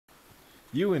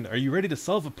Ewan, are you ready to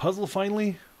solve a puzzle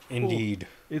finally? Indeed.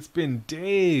 Oh, it's been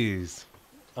days.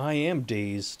 I am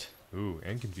dazed. Ooh,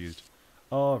 and confused.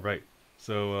 All right.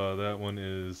 So that one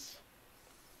is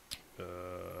uh,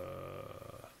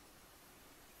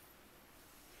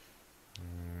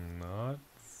 not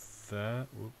that.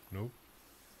 Whoop, nope.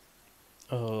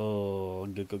 Oh,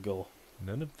 go.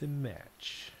 None of them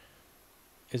match.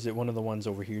 Is it one of the ones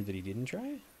over here that he didn't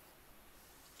try?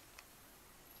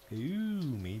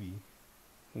 Ooh, maybe.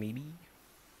 Maybe.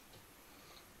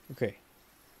 Okay.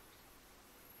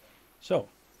 So,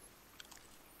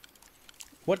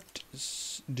 what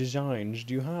designs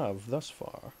do you have thus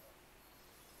far?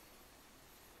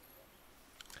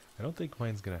 I don't think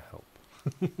mine's gonna help.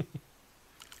 You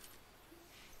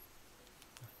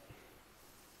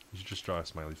should just draw a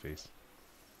smiley face.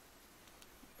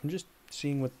 I'm just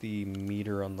seeing what the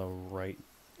meter on the right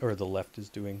or the left is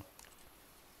doing.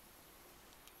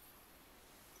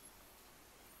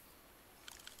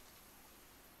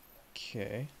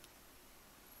 Okay.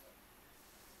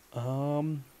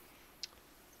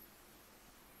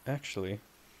 Actually,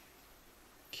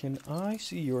 can I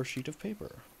see your sheet of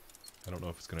paper? I don't know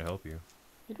if it's gonna help you.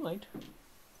 It might.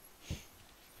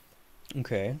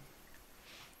 Okay.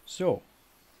 So,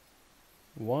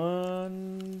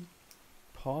 one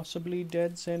possibly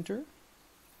dead center.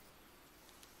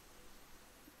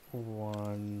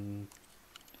 One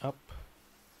up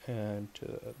and to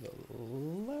the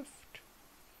left.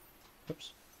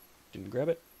 Oops. Didn't grab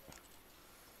it.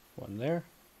 One there.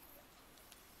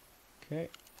 Okay.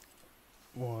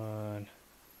 One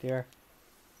there.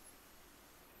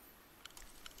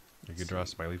 You can draw a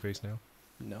smiley face now?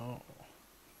 No.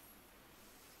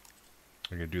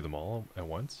 Are you gonna do them all at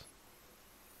once?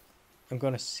 I'm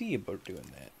gonna see about doing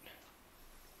that.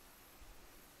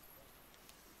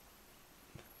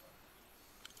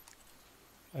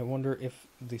 I wonder if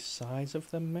the size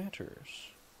of them matters.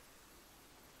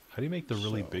 How do you make the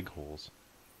really So- big holes?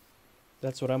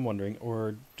 That's what I'm wondering.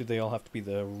 Or do they all have to be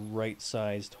the right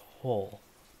sized hole?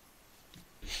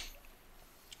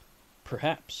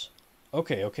 Perhaps.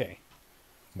 Okay.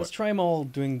 Let's What? try them all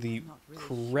doing the I'm not really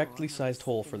correctly sure how sized this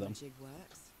hole for them. thingamajig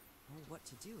works, or what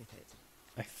to do with it.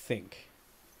 I think.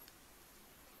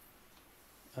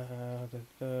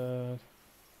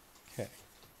 Okay.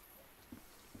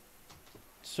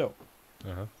 So.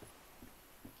 Uh-huh.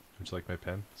 Would you like my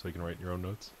pen so you can write your own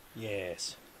notes?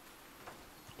 Yes.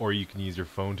 Or you can use your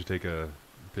phone to take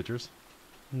pictures?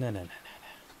 No.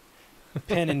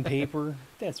 Pen and paper.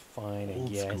 That's fine, I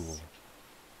Old guess. school.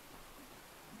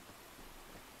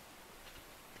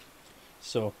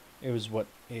 So it was what,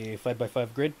 a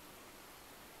 5x5 grid?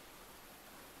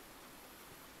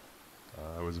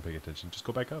 I wasn't paying attention. Just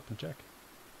go back up and check.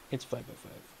 It's 5x5.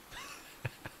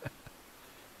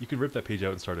 You can rip that page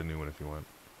out and start a new one if you want.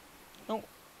 Oh.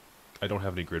 I don't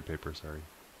have any grid paper, sorry.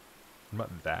 I'm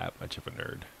not that much of a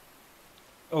nerd.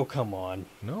 Oh, come on.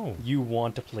 No. You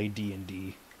want to play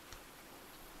D&D.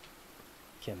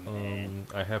 Come on.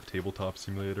 I have Tabletop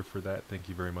Simulator for that. Thank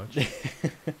you very much.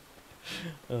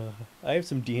 I have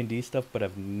some D&D stuff, but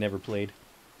I've never played.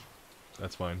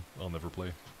 That's fine. I'll never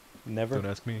play. Never? Don't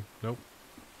ask me. Nope.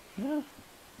 Yeah.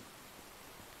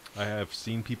 I have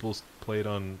seen people play it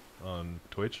on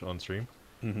Twitch, on stream,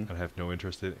 Mm-hmm. and I have no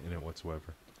interest in it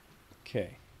whatsoever.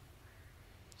 Okay.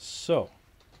 So,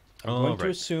 I'm going to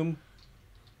right. assume...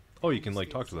 Oh, you can, like,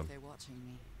 talk to them. They're watching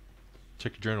me.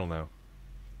 Check your journal now.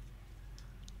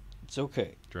 It's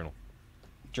okay. Journal.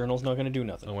 Journal's not going to do I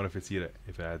nothing. wonder if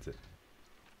it adds it.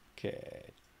 Okay.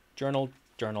 Journal.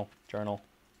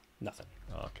 Nothing.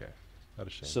 Oh, okay. What a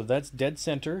shame. So that's dead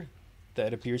center.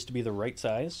 That appears to be the right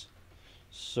size.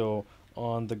 So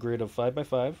on the grid of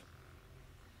 5x5,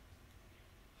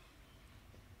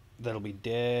 that'll be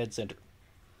dead center.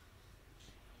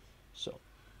 So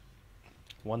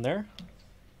one there.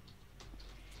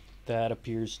 That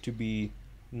appears to be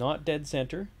not dead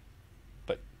center,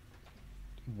 but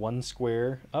one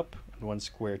square up and one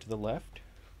square to the left.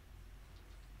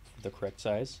 The correct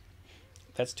size.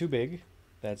 That's too big.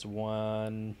 That's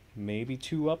one, maybe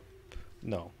two up.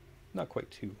 No, not quite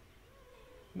two.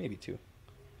 Maybe two.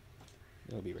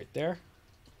 It'll be right there.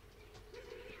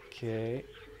 Okay.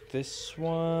 This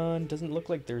one doesn't look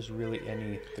like there's really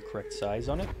the correct size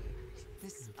on it.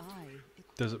 This eye,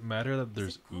 Does it matter that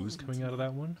there's calling ooze to coming out of me?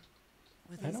 that one?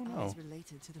 were I these don't eyes know.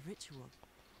 related to the ritual?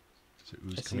 Is there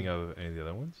ooze I coming see. out of any of the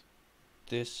other ones?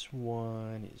 This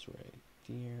one is right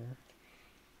there.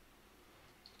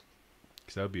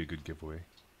 Because that would be a good giveaway.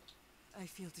 I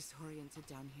feel disoriented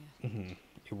down here. Mm-hmm.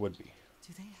 It would be.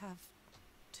 Do they have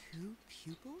two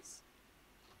pupils?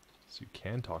 So you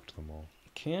can talk to them all.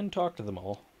 Can talk to them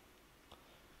all.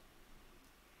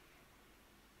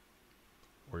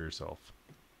 yourself.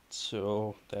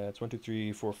 So that's 1, 2,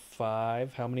 3, 4,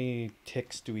 5. How many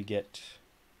ticks do we get?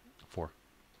 4.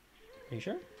 Are you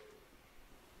sure?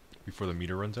 Before the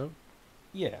meter runs out?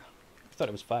 Yeah. I thought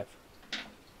it was 5.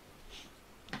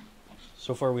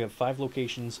 So far we have 5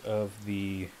 locations of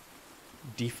the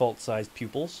default sized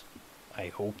pupils. I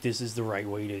hope this is the right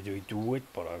way to do it,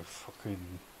 but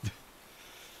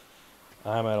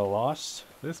I'm at a loss.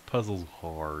 This puzzle's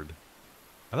hard.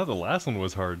 I thought the last one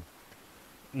was hard.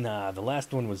 Nah, the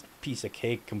last one was piece of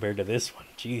cake compared to this one.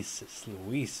 Jesus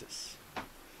Louises.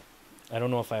 I don't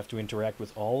know if I have to interact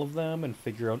with all of them and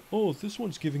figure out, oh, this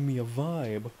one's giving me a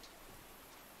vibe.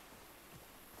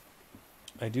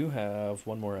 I do have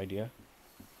one more idea.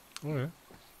 Okay.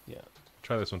 Yeah.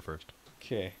 Try this one first.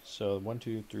 Okay, so 1,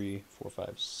 2, 3, 4,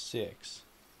 5, 6.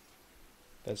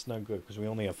 That's not good because we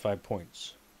only have 5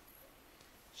 points.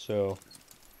 So,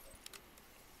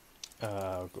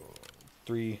 go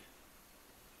 3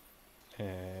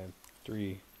 and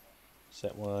 3.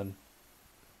 Set 1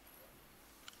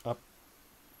 up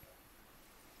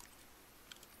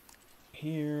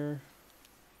here.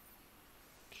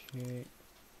 Okay,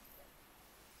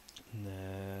 and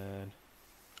then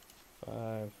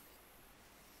 5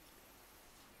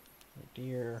 right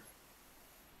here,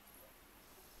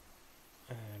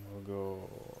 and we'll go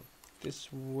this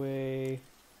way,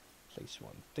 place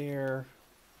one there,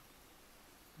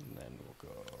 and then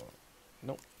we'll go,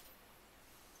 nope,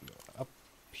 go up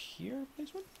here,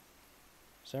 place one.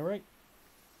 Is that right?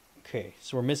 Okay,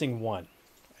 so we're missing one,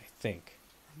 I think.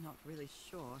 I'm not really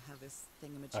sure how this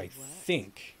thingamajig I works.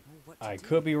 think. Or what to I do.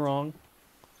 could be wrong.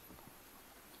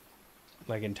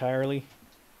 Like entirely.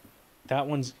 That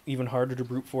one's even harder to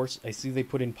brute force. I see they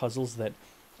put in puzzles that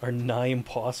are nigh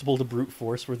impossible to brute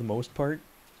force for the most part.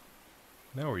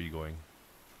 Now where are you going?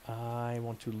 I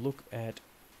want to look at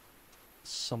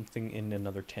something in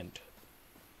another tent.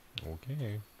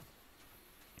 Okay.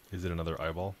 Is it another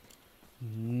eyeball?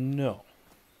 No.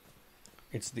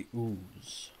 It's the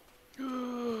ooze.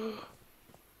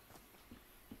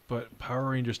 But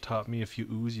Power Rangers taught me if you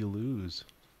ooze, you lose.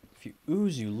 If you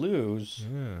ooze, you lose.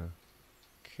 Yeah.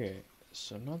 Okay,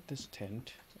 so not this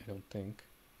tent, I don't think.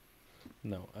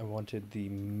 No, I wanted the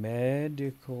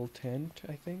medical tent,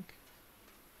 I think.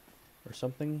 Or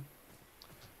something.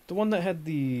 The one that had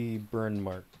the burn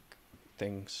mark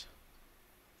things.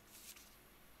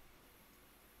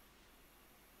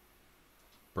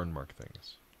 Burn mark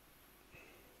things.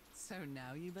 So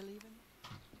now you believe in it?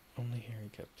 Only Harry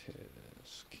kept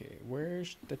his. Okay,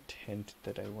 where's the tent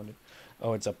that I wanted?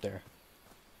 Oh, it's up there.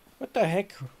 What the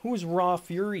heck? Who's Raw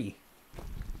Fury?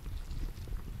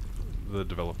 The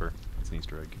developer. It's an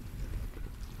Easter egg.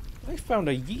 I found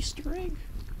a Easter egg?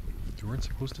 You weren't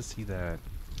supposed to see that.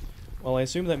 Well, I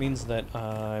assume that means that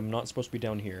I'm not supposed to be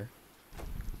down here.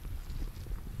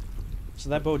 So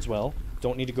that bodes well.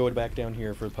 Don't need to go back down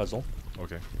here for the puzzle.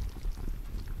 Okay.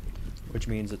 Which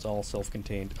means it's all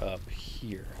self-contained up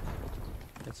here.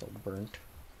 That's all burnt.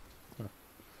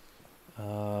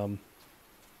 Huh.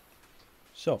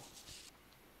 So.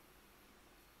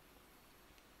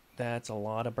 That's a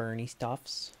lot of burny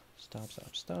stuffs. Stop,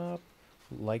 stop, stop.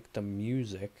 Like the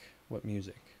music. What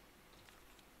music?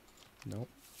 Nope.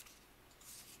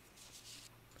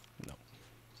 No.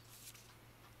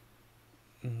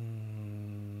 No.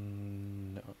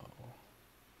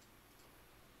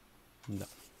 No.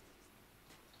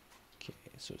 Okay,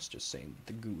 so it's just saying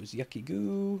the goo is yucky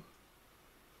goo.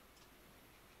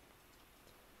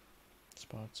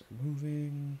 Spots are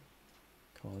moving.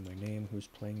 Calling my name. Who's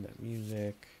playing that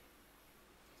music?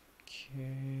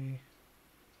 Okay.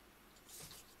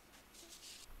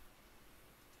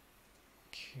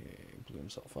 Okay, blew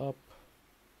himself up.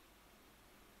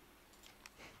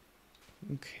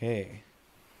 Okay.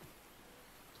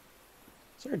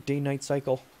 Is there a day-night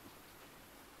cycle?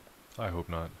 I hope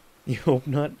not. You hope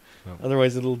not? No.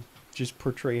 Otherwise it'll just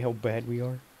portray how bad we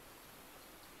are.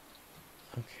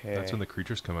 Okay. That's when the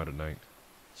creatures come out at night.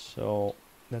 So,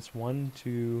 that's 1,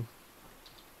 2,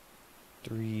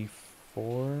 3,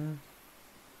 4.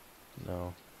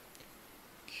 No.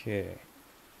 Okay.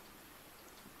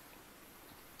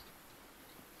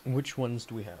 Which ones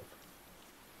do we have?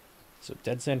 So,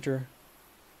 dead center,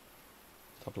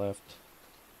 top left,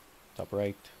 top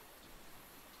right.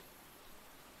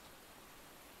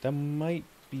 That might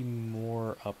be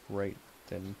more upright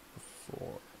than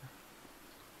before.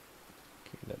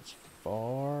 Okay, that's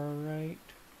far right.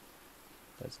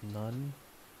 That's none.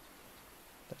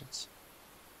 That's...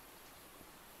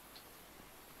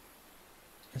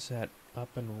 Is that up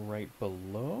and right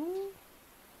below?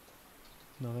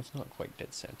 No, that's not quite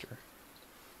dead center.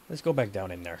 Let's go back down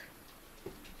in there.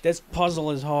 This puzzle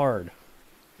is hard.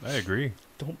 I agree.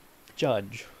 Don't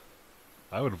judge.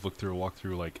 I would have looked through a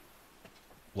walkthrough like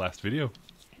last video.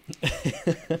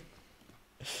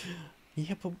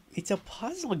 Yeah, but it's a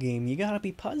puzzle game. You gotta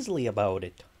be puzzly about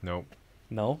it. Nope.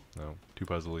 No? No. Too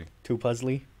puzzly. Too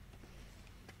puzzly?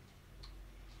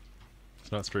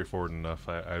 It's not straightforward enough.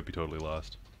 I'd be totally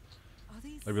lost. Are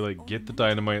these I'd be like, get the ornamental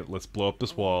dynamite, let's blow up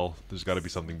this wall. There's got to be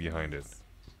something behind it.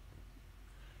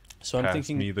 So I'm Pass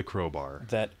thinking me the crowbar.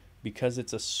 that because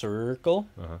it's a circle,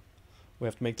 Uh-huh. we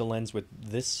have to make the lens with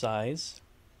this size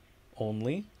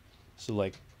only. So,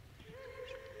 like,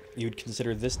 you'd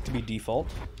consider this to be default.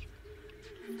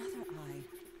 Another eye.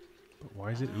 But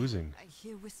why is it oozing? I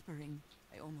hear whispering.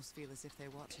 I almost feel as if they're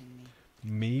watching me.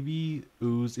 Maybe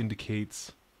ooze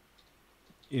indicates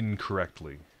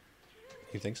incorrectly.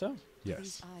 You think so? Are Yes.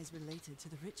 these eyes related to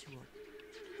the ritual?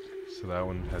 So that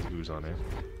one has ooze on it.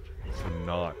 So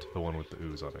not the one with the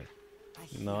ooze on it. I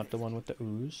hear Not it. the one with the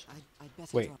ooze. I'd better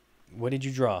Wait, drop what did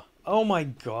you draw? Oh my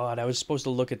god, I was supposed to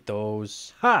look at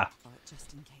those. Ha! it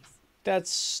just in case. That's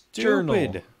stupid.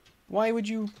 Journal. Why would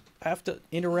you have to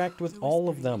interact with The all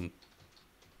of whispering. them?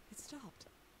 It stopped.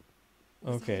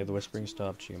 Was Okay, that the whispering magical?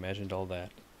 stopped. You imagined all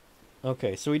that.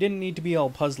 Okay, so we didn't need to be all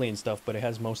puzzly and stuff, but it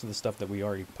has most of the stuff that we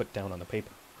already put down on the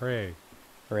paper. Hooray.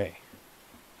 Hooray.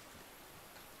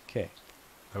 Okay.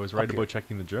 I was right Up here. about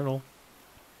checking the journal.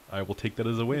 I will take that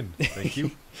as a win. Thank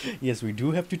you. Yes, we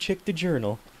do have to check the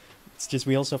journal. It's just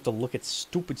we also have to look at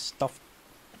stupid stuff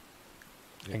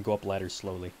Yeah. and go up ladders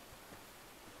slowly.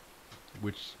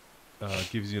 Which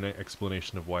gives you an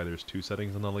explanation of why there's two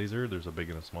settings on the laser. There's a big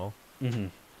and a small. Mm-hmm.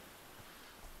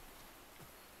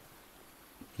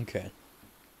 Okay.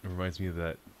 It reminds me of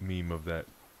that meme of that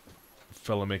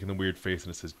fella making the weird face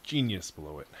and it says genius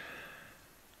below it.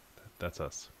 That's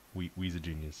us. We's a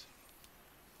genius.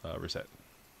 Reset.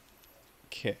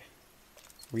 Okay.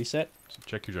 Reset. So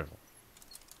check your journal.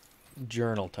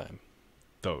 Journal time.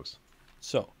 Those.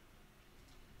 So,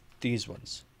 these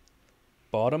ones.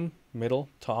 Bottom, middle,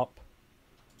 top.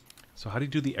 So how do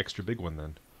you do the extra big one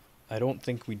then? I don't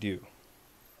think we do.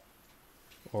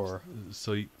 Or,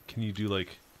 So can you do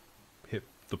like hit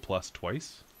the plus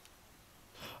twice?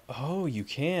 oh, you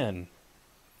can.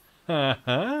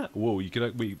 Whoa, you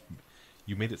can wait.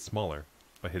 You made it smaller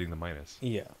by hitting the minus.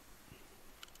 Yeah.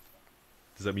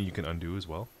 Does that mean you can undo as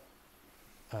well?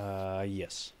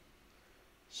 Yes.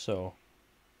 So,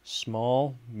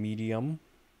 small, medium.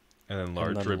 And then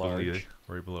large, then right, large.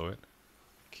 right below it.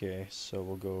 Okay, so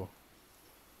we'll go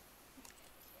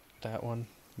that one,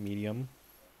 medium.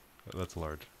 That's a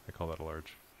large. I call that a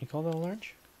large. You call that a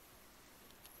large?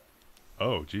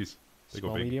 Oh, jeez. They go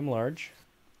Small, big. medium, large.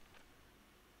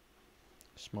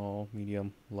 Small,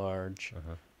 medium, large.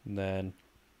 Uh-huh. And then,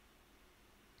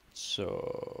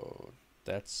 so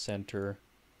that's center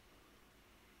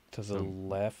to the So-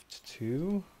 left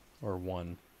two or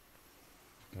one?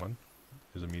 One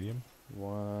is a medium.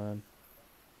 One.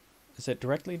 Is it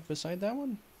directly beside that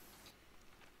one?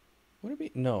 Would it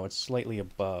be? No, it's slightly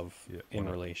above Yeah, in one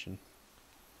up. relation.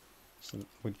 So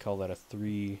we'd call that a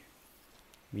 3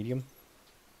 medium.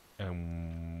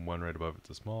 And one right above it's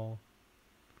a small.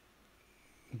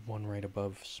 One right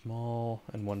above small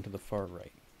and one to the far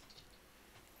right.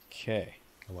 Okay.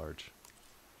 A large.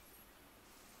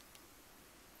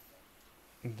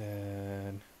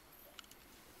 Then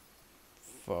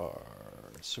far.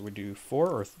 So we do 4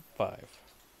 or 5?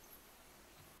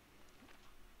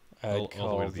 I'd All the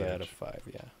call way to the that a edge. 5,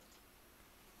 yeah.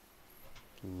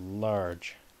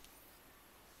 Large.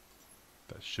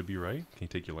 That should be right. Can you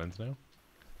take your lens now?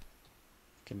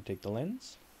 Can you take the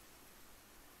lens?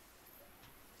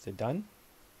 Is it done?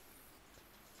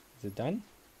 Is it done?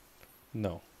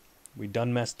 No. We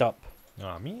done messed up.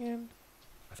 Aw, man.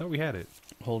 I thought we had it.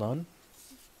 Hold on.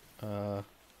 So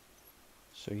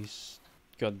he's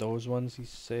got those ones he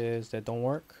says that don't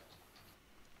work.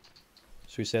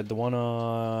 So he said the one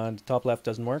on the top left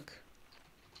doesn't work.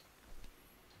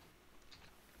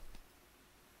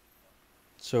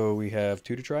 So we have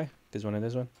 2 to try. This one and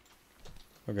this one.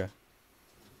 Okay.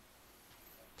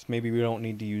 So maybe we don't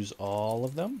need to use all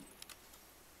of them.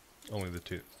 Only the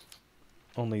two.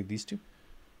 Only these 2.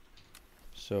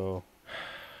 So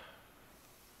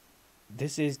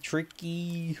this is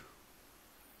tricky.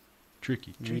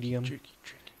 Tricky, tricky, Medium. tricky,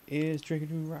 tricky. Is tricky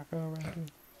to rock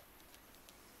around.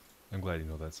 I'm glad you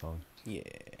know that song. Yeah.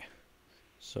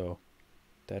 So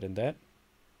that and that.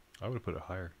 I would have put it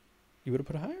higher. You would have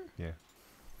put it higher? Yeah.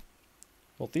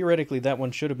 Well, theoretically, that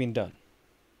one should have been done.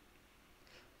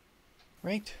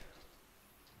 Right?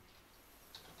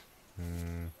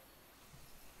 Hmm.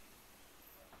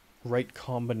 Right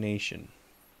combination.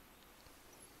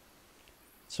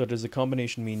 So does the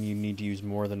combination mean you need to use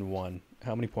more than one?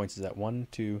 How many points is that? 1,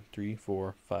 2, 3,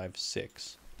 4, 5,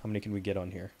 6. How many can we get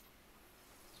on here?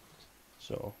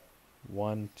 So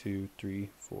 1, 2, 3,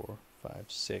 4, 5,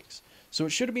 6. So it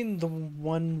should have been the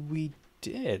one we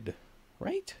did,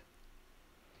 right?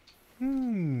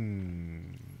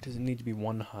 Does it need to be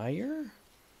one higher?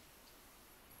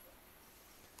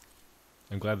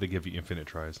 I'm glad they give you infinite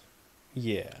tries.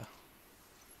 Yeah.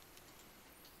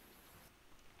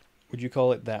 Would you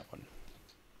call it that one?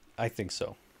 I think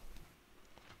so.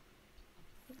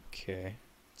 Okay.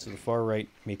 So the far right,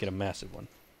 make it a massive one.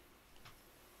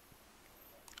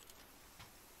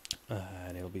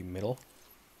 And it'll be middle.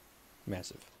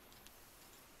 Massive.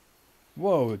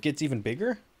 Whoa, it gets even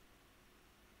bigger?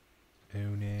 Oh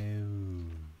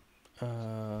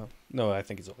no. No, I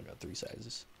think it's only got 3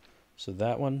 sizes. So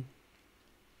that one,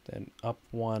 then up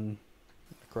one,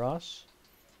 across.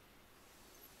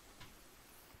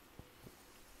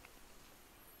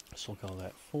 So we'll call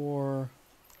that 4.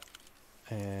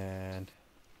 And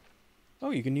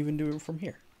oh, you can even do it from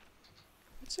here.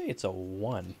 Let's say it's a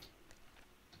 1.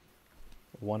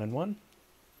 1 and 1.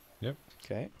 Yep.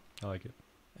 Okay. I like it.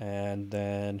 And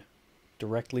then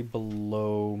directly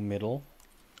below middle,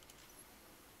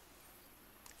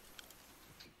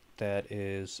 that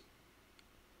is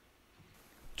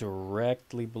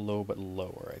directly below but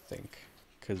lower, I think,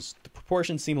 because the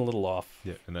proportions seem a little off.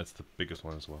 Yeah, and that's the biggest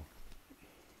one as well.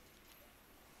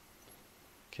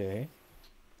 Okay.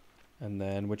 And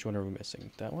then which one are we missing?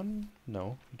 That one?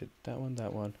 No, we did that one,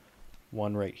 that one.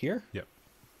 One right here. Yep.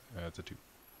 That's a 2.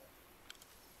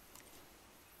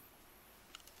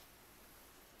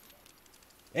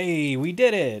 Hey, we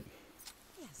did it!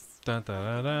 Yes. Dun, da,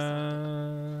 da, da.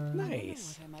 I wonder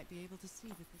Nice. what I might be able to see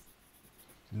with this.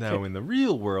 Now, in the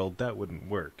real world, that wouldn't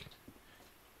work.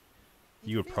 It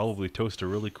You would fits. probably toast a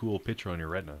really cool picture on your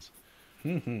retinas.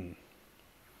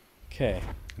 Okay.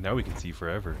 Now we can see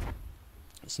forever.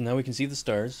 So now we can see the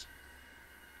stars.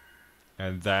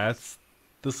 And that's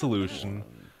the solution 1,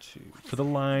 2. for the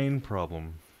line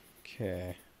problem.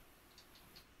 Okay.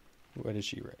 What did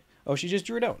she write? Oh, she just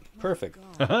drew it out. My Perfect.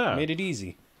 God, Haha! Made it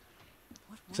easy.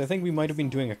 what So I was think it we that might have been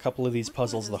saw? doing a couple of these What were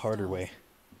puzzles the those harder stars? way.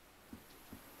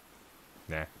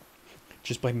 Nah.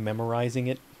 Just by memorizing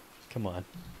it. Come on.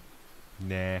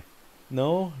 Nah.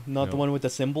 No? Not the No. one with the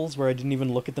symbols where I didn't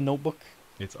even look at the notebook?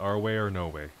 It's our way or no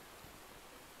way.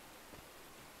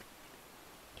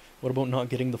 What about not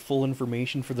getting the full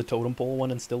information for the totem pole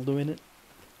one and still doing it?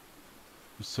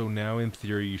 So now, in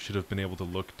theory, you should have been able to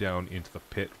look down into the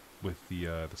pit with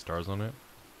the stars on it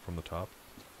from the top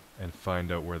and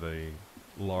find out where the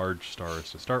large star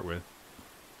is to start with,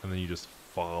 and then you just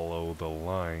follow the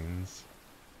lines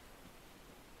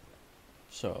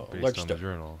So, based large on star. the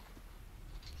journal.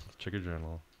 Check your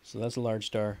journal. So that's a large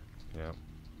star. Yeah.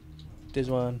 This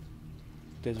one.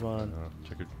 This one.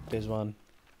 Check your. This one.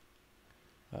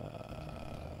 This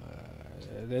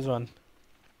one.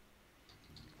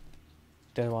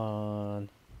 This one.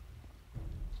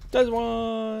 This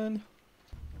one.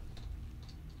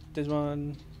 This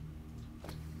one.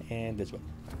 And this one.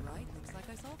 Right, looks like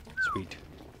I solved it. Sweet.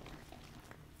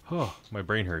 Oh, my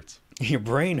brain hurts. Your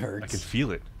brain I hurts. can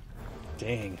feel it.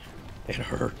 Dang. It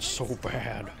hurts so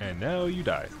bad. And now you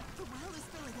die. The well is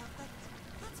filling up.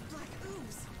 That's black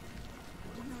ooze.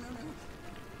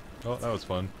 No. Oh, that was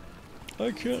fun.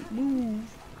 I can't move.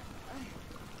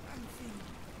 I'm feeling.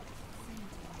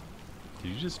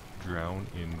 Did you just drown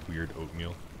in weird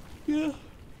oatmeal? Yeah.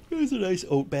 It was a nice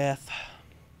oat bath.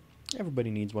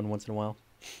 Everybody needs one once in a while.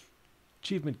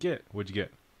 Achievement get. What'd you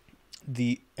get?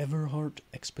 The Everhart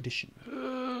Expedition.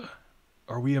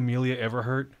 Are we Amelia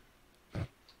Everhart?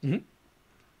 Mm-hmm.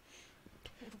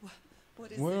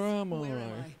 What is Where this? am Where I?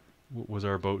 am Was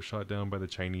our boat shot down by the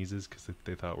Chineses because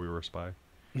they thought we were a spy?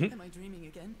 I? Am I dreaming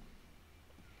again?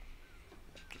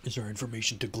 Is there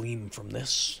information to glean from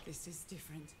this? This is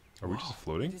different. Are we just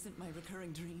floating? It isn't my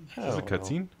recurring dream. Is this a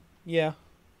cutscene? Yeah.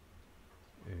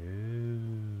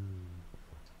 Ew.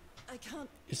 I can't.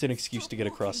 It's an excuse to get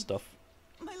across stuff.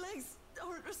 My legs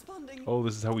aren't responding. Oh,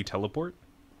 this is how we teleport?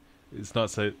 It's not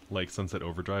set like Sunset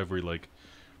Overdrive where you like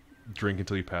drink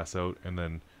until you pass out and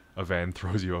then a van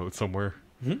throws you out somewhere.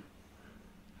 Hmm?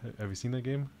 Have you seen that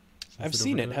game? I've Sunset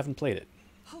seen it, Overdrive? haven't played it.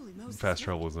 Holy Moses. Fast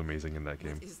travel is amazing in that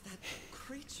game. What is that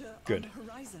creature Good. on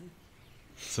the horizon?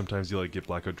 Sometimes you like get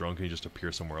blackout drunk and you just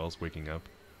appear somewhere else waking up.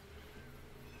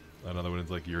 Another one is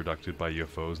like you're abducted by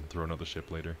UFOs and thrown out the ship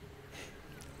later.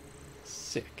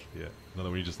 Sick. Yeah. Another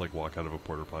one you just like walk out of a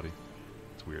porta potty.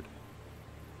 It's weird.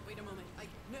 Wait a moment.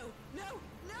 No.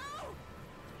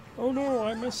 Oh no,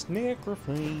 I'm a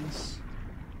sacrifice.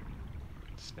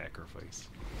 Sacrifice.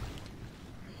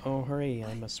 Oh, hooray,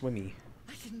 I'm a swimmy.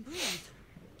 I can breathe.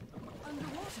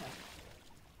 Underwater.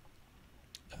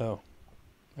 Oh.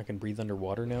 I can breathe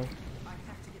underwater now? I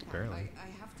have to get back. Apparently. I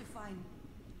have to find.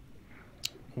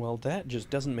 Well, that just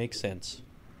doesn't make sense.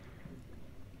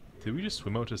 Did we just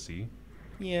swim out to sea?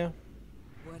 Yeah.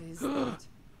 What is that?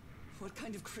 What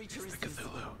kind of creature is this?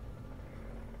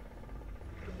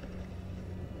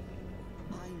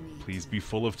 I need Please to be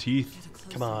full of teeth. get a closer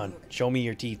Come on, look. show me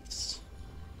your teeths.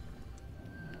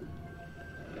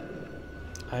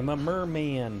 I'm a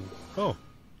merman. Oh.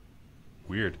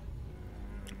 Weird.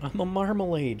 I'm a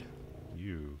marmalade.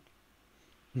 You.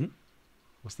 Hmm?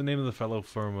 What's the name of the fellow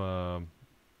from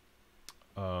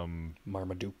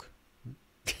Marmaduke.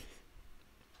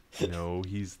 no,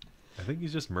 I think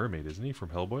he's just Mermaid, isn't he? From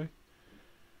Hellboy?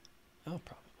 Oh,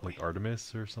 probably. Like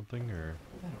Artemis or something, or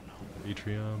I don't know.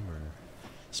 Atrium, or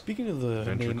Speaking of the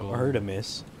name Ventricle.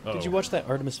 Artemis, did you Uh-oh. watch that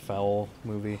Artemis Fowl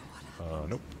movie?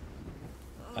 nope.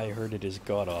 I heard it is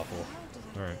god awful.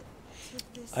 All right.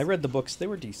 I read the books; they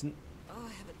were decent. Oh, I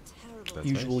have a terrible. That's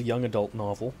Usual nice. young adult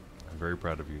novel. I'm very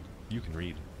proud of you. You can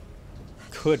read.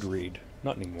 Could read,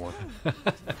 not anymore.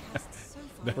 Passed so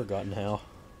far. Forgotten how.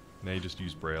 Now you just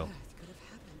use Braille. Earth could have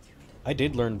happened to it. I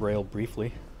did learn Braille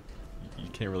briefly. You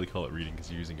can't really call it reading because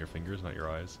you're using your fingers, not your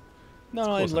eyes. No,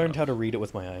 I close learned enough. how to read it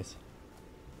with my eyes.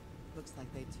 Looks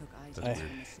like they took items That's from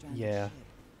weird. the stranded Yeah. ship.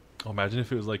 Oh, imagine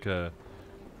if it was like a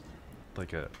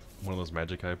one of those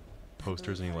Magic Eye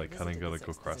posters, and you like kind of gotta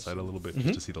go cross-eyed a little bit just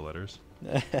Mhm. to see the letters.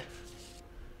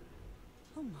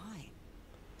 Oh my.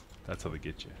 That's how they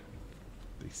get you.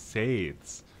 They say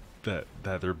it's that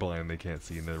they're blind, they can't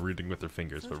see, and they're reading with their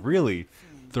fingers, but really,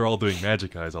 they're all doing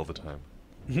magic eyes all the time.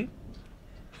 Mhm.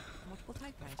 Multiple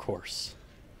typewriters. Of course.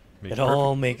 Makes It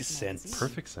all makes sense.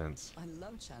 perfect sense. I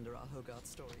love Chandra Hogarth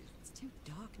stories. It's too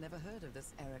dark. Never heard of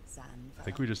this Eric Zan. I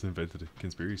think we just invented a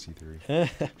conspiracy theory.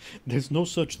 There's no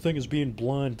such thing as being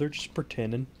blind. They're just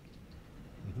pretending.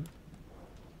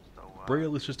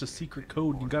 Braille is just a secret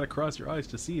code. You gotta cross your eyes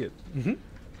to see it. Mm-hmm.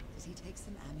 Does he take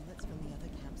some amulets from the other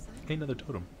campsite? Hey, another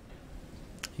totem.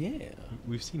 Yeah.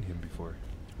 We've seen him before.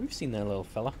 We've seen that little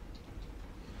fella.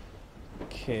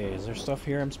 Okay, is there stuff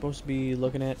here I'm supposed to be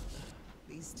looking at?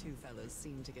 These two fellas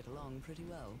seem to get along pretty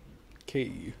well.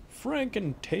 Okay. Frank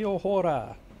and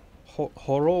Teohora.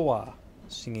 Horowa.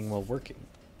 Singing while working.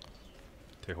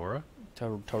 Tehora?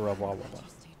 Tarawawa.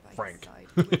 Just stayed by Frank.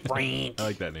 his side. Frank. I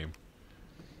like that name.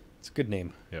 It's a good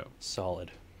name. Yeah.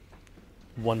 Solid.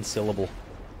 One syllable.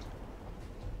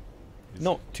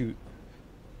 No, two.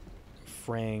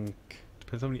 Frank.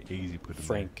 Depends how many A's you put in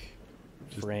Frank.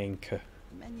 Just- Frank. The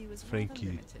menu is rather Frankie.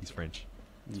 limited. He's French.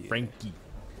 Yeah. Frankie.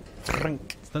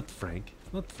 Frank. It's not Frank.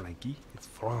 It's not Frankie. It's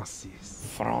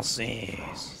Francis.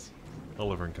 Francis.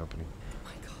 Oliver and Company. Oh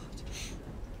my god.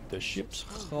 The ship's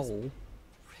hull.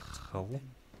 Hull?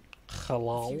 A few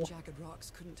Halal. jagged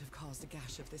rocks couldn't have caused a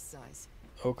gash of this size.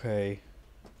 Okay.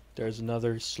 There's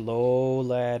another slow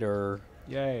ladder.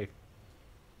 Yay.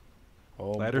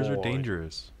 Oh, Ladders are boy.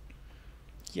 dangerous.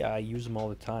 Yeah, I use them all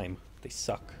the time. They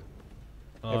suck.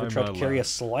 I'm Ever tried to not carry a allowed.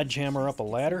 sledgehammer up a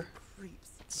ladder? Creeps.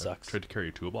 It I sucks. tried to carry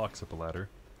a toolbox up a ladder.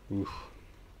 Oof.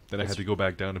 Then I had to go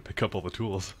back down and pick up all the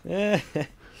tools. Good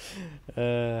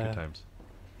times.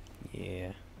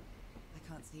 Yeah. I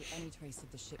can't see any trace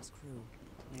of the ship's crew.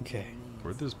 No Okay. remains.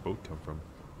 Where'd this boat come from?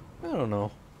 I don't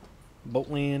know.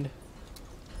 Boatland.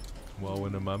 Well,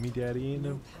 when a mommy daddy and a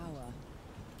No power.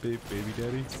 baby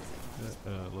daddy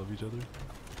love each other.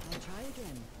 I'll try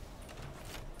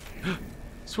again.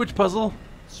 Switch puzzle!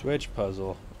 Switch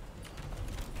puzzle.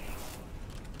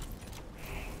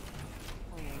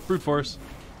 Brute force.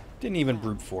 Didn't even Now,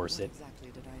 brute force what it.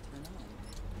 exactly did I turn on?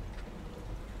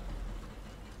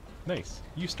 Nice.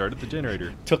 You started the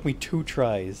generator. Took me 2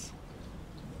 tries.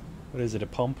 What is it, a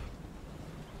pump?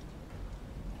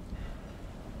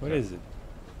 What Yeah. is it?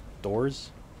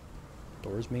 Doors?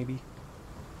 Doors, maybe?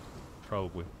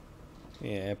 Probably.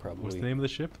 Yeah, probably. What's the name of the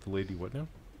ship? The Lady what now?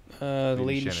 The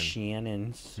Lady Lady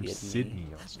Shannon. Shannon. From Sydney,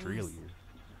 Australia.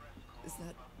 Is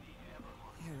that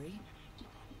Harry?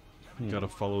 Hmm. Gotta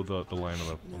follow the line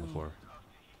on the No. floor.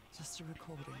 Just a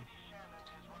recording.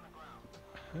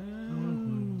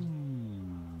 Hmm.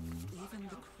 Even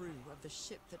the crew of the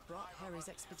ship that brought Harry's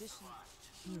expedition.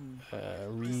 Uh, This is the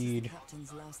read.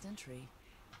 captain's last entry.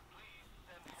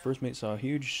 First mate saw a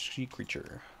huge sea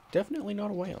creature. Definitely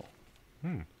not a whale.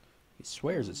 Hmm. He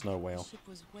swears it's not a The whale. ship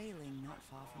was whaling not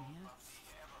far from here.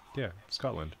 Yeah,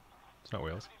 Scotland. It's not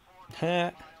Wales.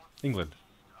 Ha! England.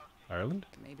 Ireland?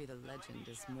 Maybe the legend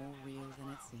is more real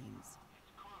than it seems.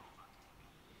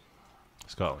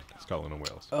 Scotland. Scotland and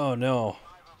Wales. Oh no.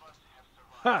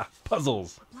 Ha!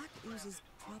 Puzzles! Black oozes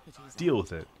properties Deal are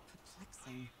with it.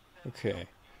 perplexing. Okay.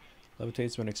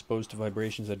 Levitates when exposed to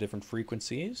vibrations at different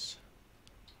frequencies.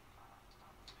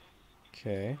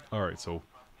 Okay. All right, so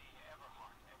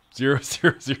 0,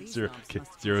 0, 0, 0. Okay,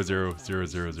 0, 0, 0,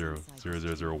 0, 0, 0,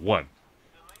 0, 0, 1.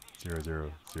 0,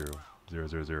 0, 0, 0, 0,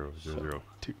 0, 0, 0,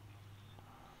 2.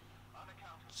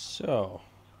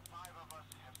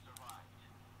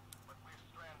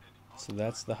 So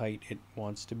that's the height it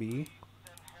wants to be.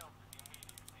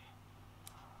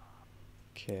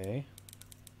 Okay.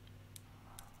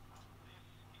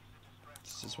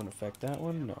 Does this one affect that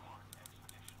one? No.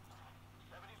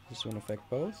 Does this one affect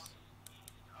both?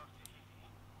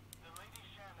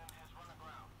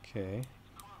 Okay.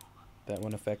 That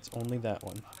one affects only that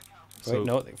one. So Wait,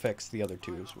 no, it affects the other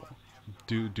two as well.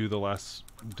 do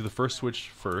the first switch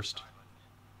first,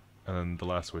 and then the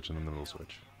last switch, and then the middle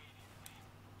switch.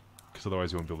 Because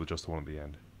otherwise you won't be able to adjust the one at the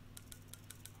end.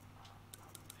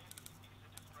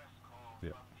 Yeah.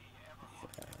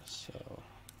 Yeah, so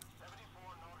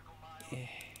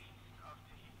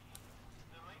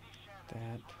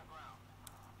that.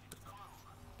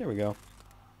 There we go.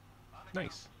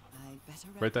 Nice. I'd better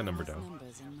Write that record number those down.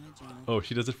 numbers in my journal. Oh,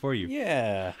 she does it for you.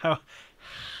 Yeah. How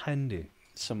handy.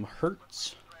 Some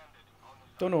hertz.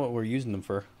 Don't know what we're using them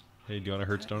for. Hey, do you want a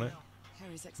Hertz donut?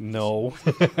 Harry's expedition No. was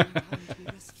bound to be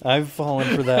risky. I've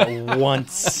fallen for that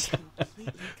once.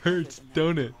 Completely Hertz covered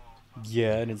in that. donut.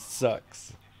 Yeah, and it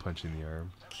sucks. Punch in the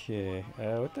arm. Okay,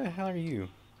 what the hell are you?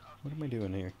 What am I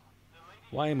doing here?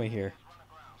 Why am I here?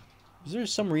 Is there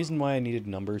some reason why I needed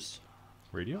numbers?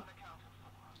 Radio?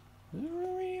 Is it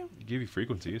real radio? It gave you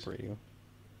frequencies. Radio.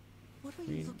 What were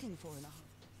you looking for in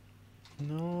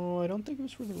a No, I don't think it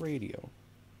was for the radio.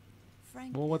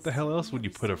 Frank Well, what the is hell else certainly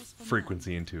would you put a resourceful man.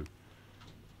 frequency into?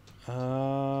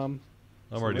 I'm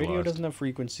I'm already radio lost. doesn't have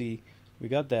frequency. We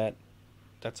got that.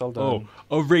 That's all Oh, done.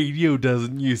 a radio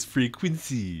doesn't use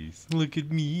frequencies. Look at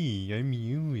me, I'm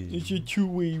human. It's a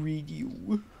two-way radio.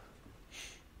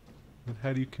 And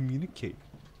how do you communicate?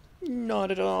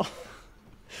 Not at all.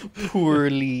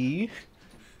 Poorly.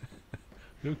 I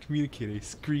don't communicate, I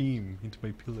scream into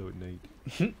my pillow at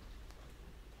night.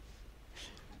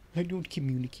 I don't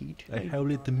communicate. I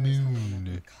howl at the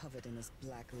moon. Covered in this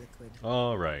black liquid.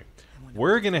 Alright, I wonder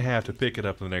we're what gonna it have to could pick it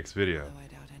up in the next video. Though I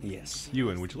doubt anything Yes. could be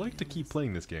Ewan, worse would you than like to keep this.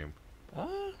 playing this game?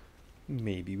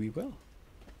 Maybe we will.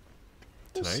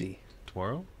 We'll Tonight? see.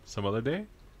 Tomorrow? Some other day?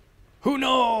 Who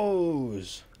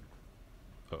knows?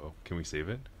 Uh-oh, can we save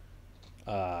it?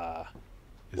 We'll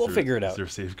Is there- figure it Is out. there a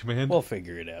save command? We'll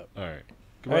figure it out. Alright, All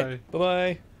goodbye. right.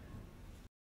 Bye-bye.